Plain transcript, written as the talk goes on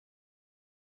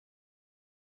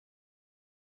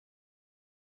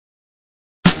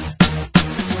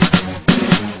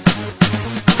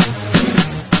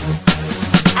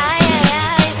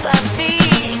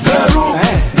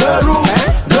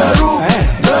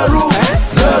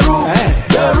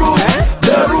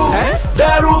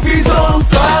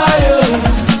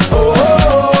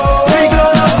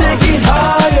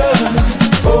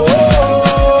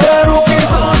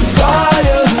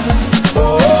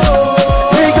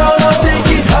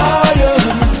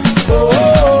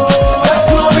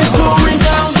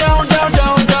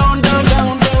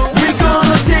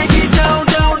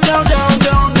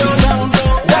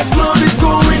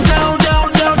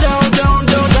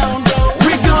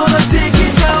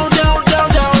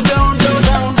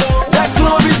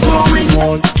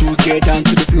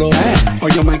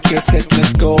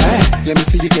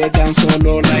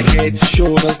low like head,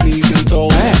 shoulders, knees and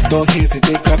toes. Don't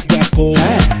hesitate, grab that pole.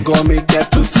 Go make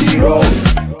that tootsie roll.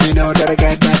 You know that I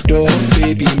got that dough.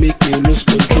 Baby, make me lose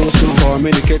control. So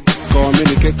communicate,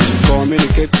 communicate,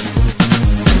 communicate.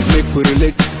 Make we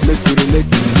relate, make we relate,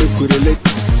 make we relate.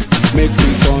 Make we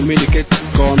communicate,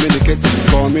 communicate,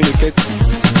 communicate.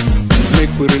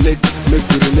 Make we relate, make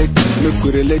we relate, make we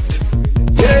relate.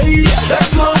 Hey, that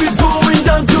club is going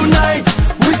down tonight.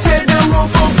 We set the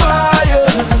roof on fire.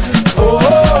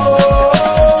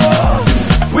 Oh,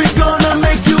 we're gonna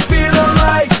make you feel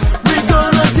alright. We're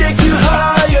gonna take you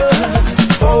higher.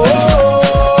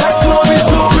 Oh, that club is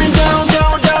going down,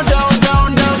 down, down, down,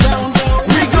 down, down, down, down.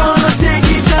 We're gonna take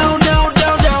it down, down,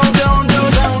 down, down, down, down,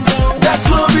 down, down. That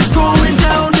club is going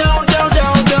down, down, down,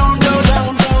 down, down, down, down, down.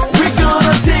 We're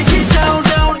gonna take it down,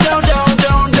 down, down, down,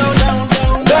 down, down, down,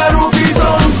 down. That roof is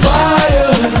on fire.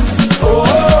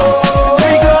 Oh,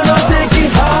 we're gonna take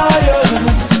it higher.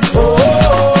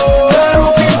 Oh, that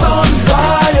roof is on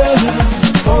fire.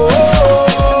 Oh,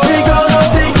 we're gonna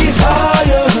take it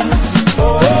higher.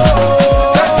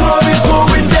 Oh, that club is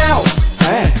going down.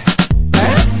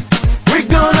 We're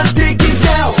gonna take it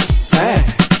down.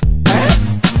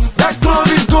 That club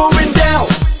is going down.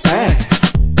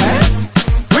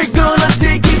 We're gonna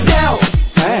take it down.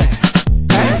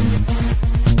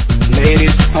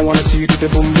 Ladies, I wanna see you do the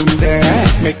boom boom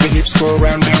dance. Make the hips go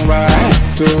round and round.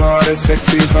 To all the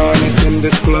sexy honeys in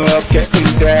this club getting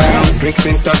down. Drinks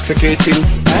intoxicating,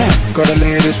 got the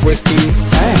ladies wasting.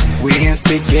 We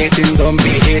instigating, don't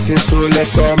be hating. So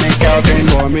let's all make out and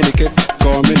communicate,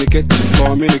 communicate,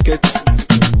 communicate.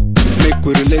 Make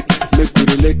we relate, make we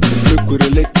relate, make we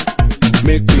relate.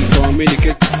 Make we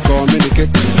communicate,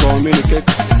 communicate, communicate.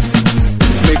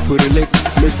 Make we relate,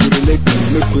 make we relate,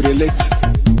 make we relate.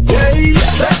 Hey,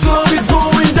 that club is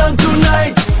going down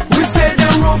tonight. We set the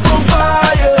roof on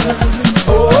fire.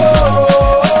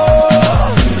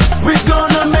 Oh, we're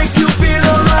gonna make you feel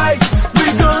alright.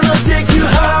 We're gonna take you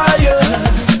higher.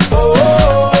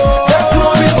 Oh, that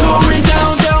club is going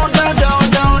down, down, down, down,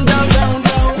 down, down, down, down.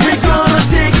 We're gonna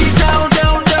take it down,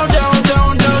 down, down, down,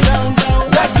 down, down, down, down.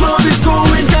 That club is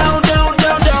going down, down,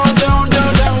 down, down, down, down,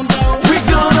 down, down. We're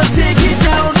gonna take it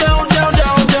down, down, down,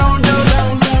 down, down, down,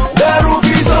 down, down. That roof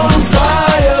is on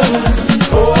fire.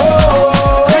 Oh,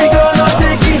 we're gonna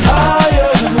take it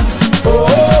higher.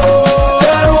 Oh,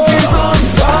 that roof is on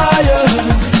fire.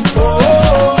 Oh,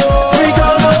 we're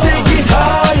gonna take it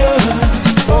higher.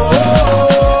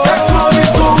 Oh, that club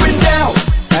is going down.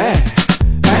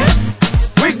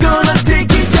 We're gonna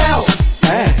take it down.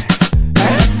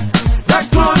 That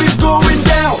club is going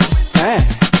down.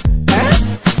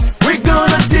 We're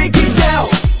gonna take it down.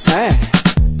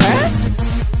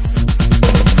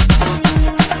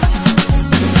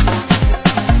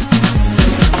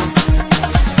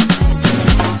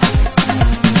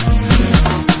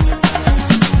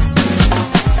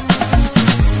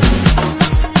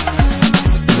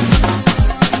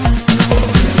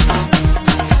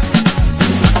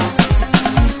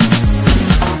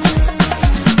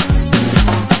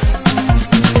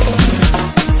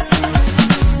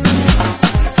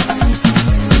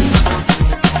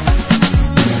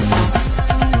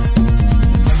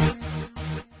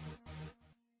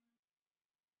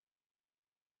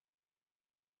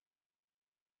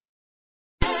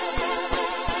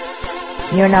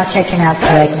 You're now checking out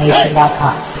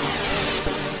CorrectNation.com.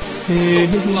 Hey,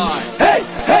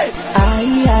 hey,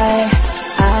 Ay, ay,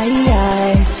 ay,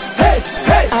 ay. hey,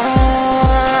 hey.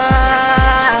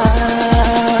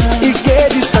 You get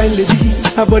this fine lady,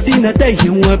 her body not die,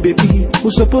 you want baby.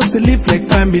 We're supposed to live like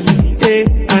family. Hey,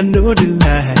 I know the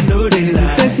lie, know the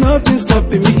lie. There's nothing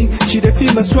stopping me. She dey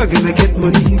feel my swag and I get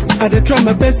money. I dey try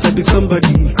my best to be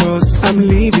somebody, cause I'm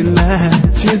living life.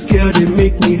 This girl they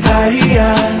make me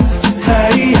higher,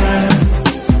 higher.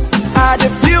 I dey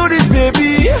feel this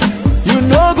baby. You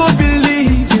no go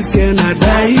believe this girl not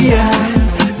die,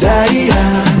 die.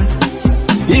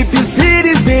 If you see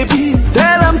this baby,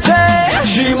 then I'm saying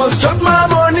she must chop my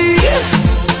money,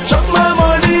 chop my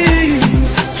money,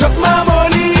 chop my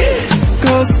money.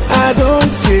 Cause I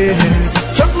don't care.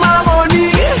 Chop my money,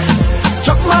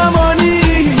 chop my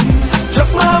money, chop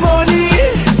my money.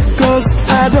 Cause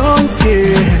I don't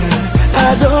care.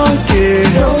 I don't care.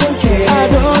 Don't care. I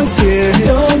don't care.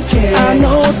 Don't care. I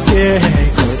don't care.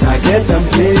 Cause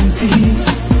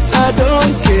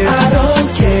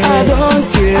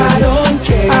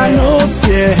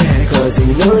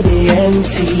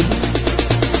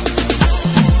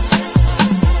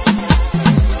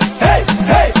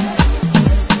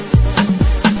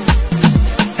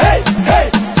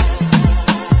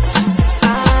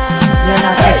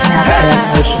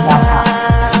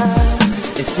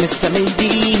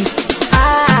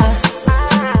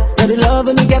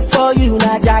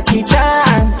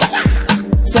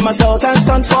somersault and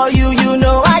stunt for you, you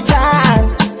know I can.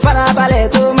 Farabale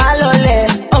to malole,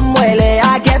 omwele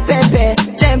I get pepe.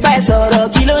 Tempa soro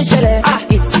kilo shele.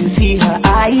 If you see her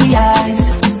eyes,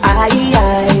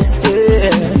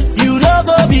 yeah. You don't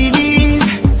go believe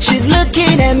she's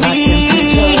looking at me.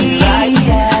 Right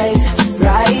eyes.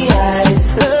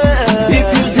 If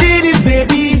you see this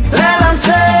baby, then I'm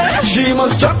saying she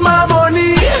must chop my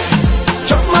money.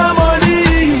 Chop my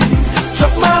money,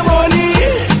 chop my money,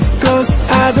 'cause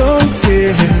I don't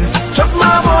care. Chop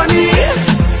my money,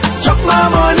 chop my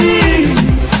money,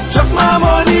 chop my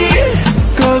money,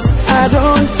 'cause I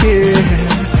don't care.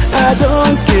 I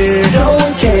don't care,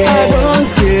 don't care, I don't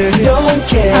care, don't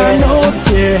care, I don't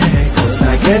care, 'cause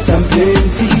I get them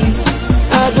plenty.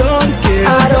 I don't care,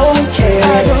 I don't care,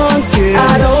 I don't care,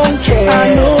 I don't care, I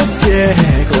don't care,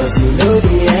 'cause you know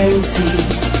the empty.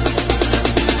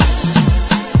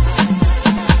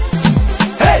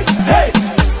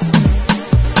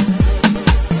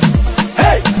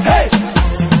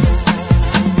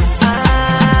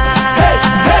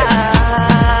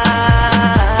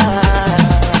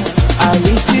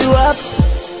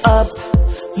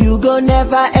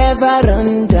 Never ever run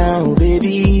down,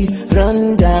 baby.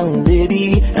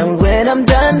 And when I'm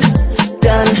done,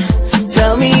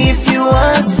 tell me if you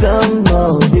want some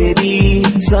more, baby,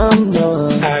 some more.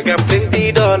 I got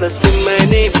 $20 in my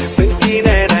name, 20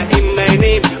 naira in my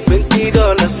name,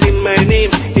 $20 in my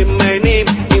name, in my name,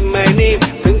 in my name,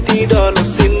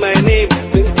 $20 in my name,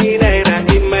 20 naira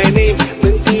in my name,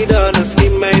 $20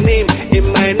 in my name, in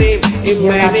my name, in my name.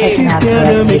 You're not checking out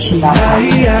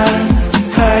ProactiveNation.com.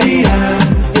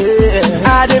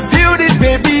 I dey feel this,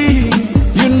 baby.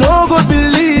 You know, go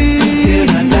believe.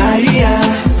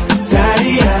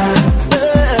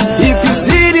 If you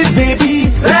see this, baby,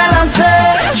 then I'm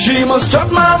saying she must chop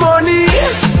my money,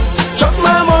 chop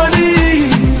my money,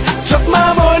 chop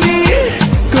my money,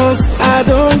 'cause I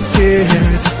don't care.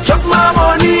 Chop my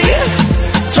money,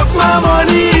 chop my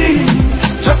money,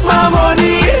 chop my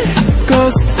money,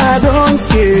 'cause I don't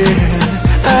care.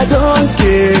 I don't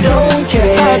care, don't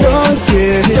care, I don't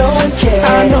care, don't care,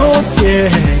 I don't care,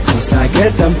 'cause I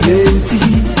get them plenty.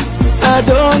 I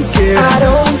don't care, I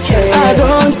don't care, I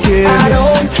don't care, I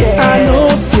don't care, I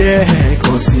don't care,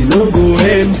 'cause you no go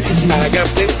empty. I got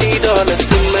 $20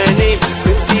 in my name,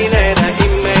 20 naira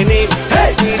in my name,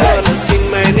 $20 in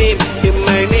my name, in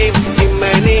my name, in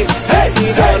my name,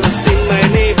 $20 in my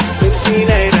name, 20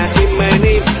 naira in my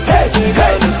name,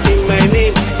 $20 in my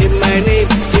name, in my name,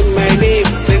 in my name,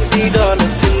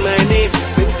 $20 in my name,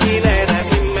 20 naira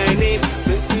in my name,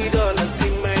 $20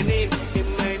 in my name, in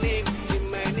my name, in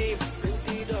my name,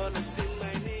 $20 in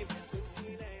my name, 20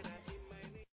 naira in my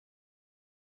name.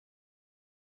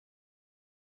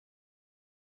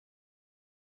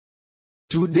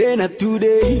 Today not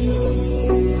today.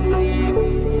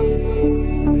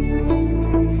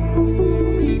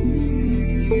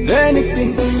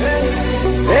 Anything, yeah.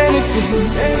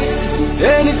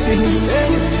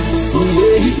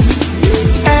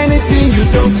 Anything you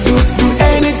do,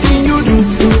 anything you do,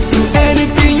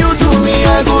 anything you do me,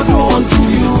 I go do unto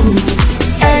you.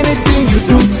 Anything you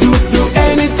do,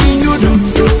 anything you do,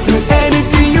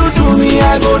 anything you do me, I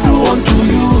go do unto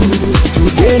you.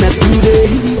 Today not today,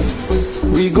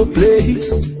 we go play,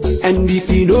 and if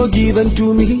you no give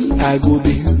unto me, I go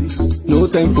be. No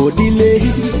time for delay.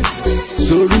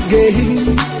 So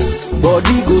again,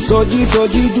 body go soji,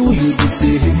 do you the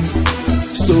same?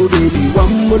 So baby,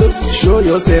 one more, show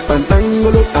yourself and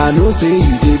tangle. I know say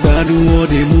you did bad all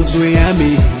the moves where I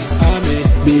made.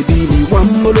 Baby, me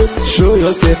one more, show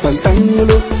yourself and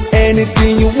tangle.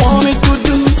 Anything you want me to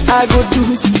do, I go do.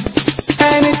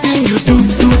 Anything you do,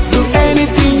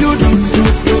 anything you do,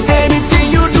 anything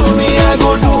you do me, I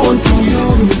go do unto you.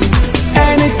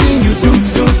 Anything you do,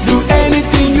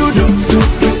 anything you do,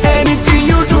 anything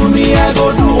you do me, I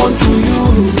go do unto you.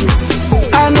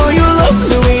 I know you love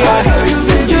the way I heard you,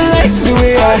 you like the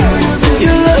way I heard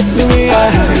you, love the way I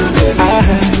heard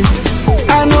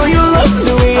I know you love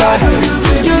the way I heard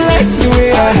you, like the way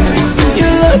I heard you,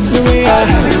 love the way I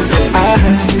heard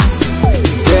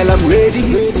Girl, I'm ready,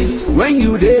 when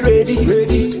you dey ready,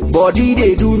 body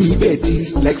they do me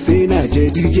betty, like say na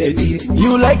jedi.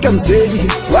 You like I'm steady,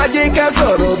 wajeka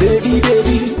soro baby,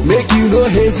 make you no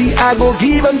hazy, I go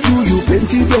give them to you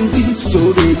plenty.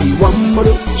 So baby, one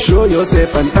more, show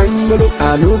yourself and tangle.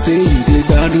 I know say you did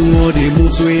bad all the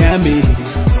moves where I made.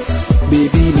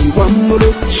 Baby, me one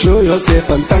more, show yourself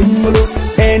and tangle.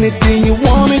 Anything you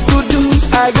want me to do,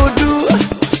 I go do.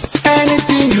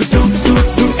 Anything you do,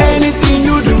 anything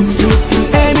you do,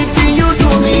 anything you do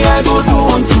me, I go do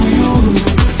unto you.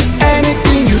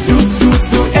 Anything you do,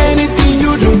 anything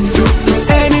you do,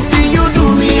 anything you do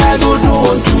me,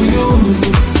 unto you.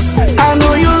 I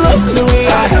know you love the way I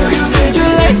have you, you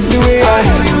like the way I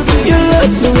have you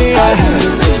love the way I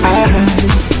have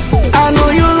I know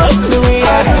you love the way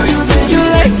I have you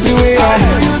like the way I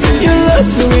have you love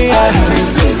the way I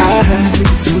have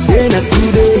today not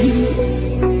today.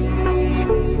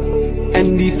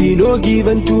 And if you no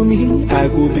given to me, I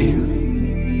go bail.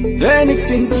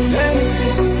 Anything,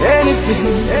 anything, anything,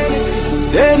 yeah.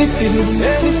 Anything,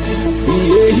 anything,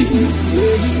 yeah.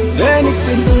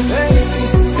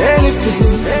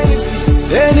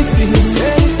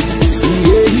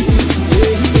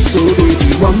 So baby,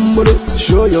 one more,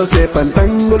 show yourself and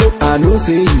tango. I know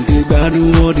say you dey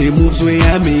do all the moves where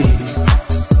I make.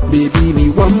 Baby, me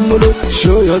one more,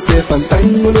 show yourself and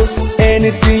tango.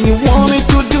 Anything you want me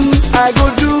to do, I go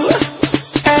do.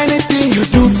 Anything you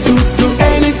do.